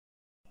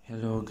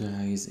Hello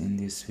guys, in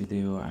this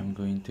video I'm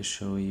going to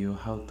show you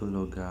how to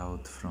log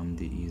out from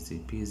the Easy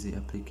Peasy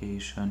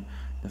application.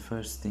 The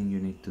first thing you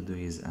need to do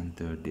is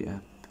enter the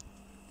app.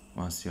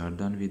 Once you are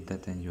done with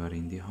that and you are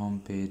in the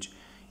home page,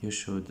 you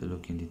should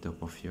look in the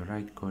top of your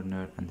right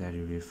corner and there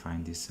you will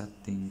find the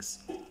settings.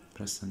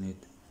 Press on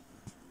it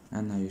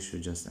and now you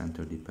should just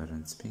enter the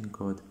parent's PIN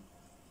code.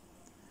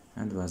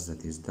 And once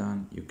that is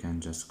done, you can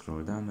just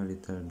scroll down a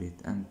little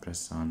bit and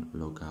press on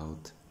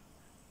logout.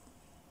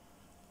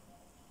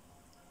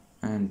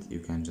 And you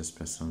can just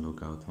press on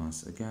logout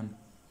once again,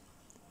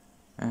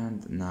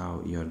 and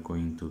now you are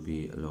going to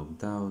be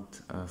logged out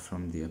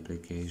from the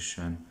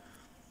application,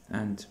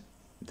 and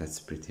that's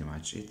pretty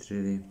much it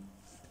really.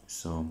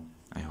 So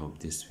I hope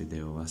this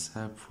video was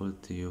helpful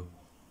to you.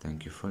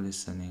 Thank you for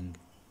listening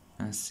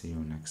and see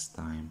you next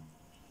time.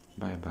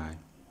 Bye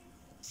bye.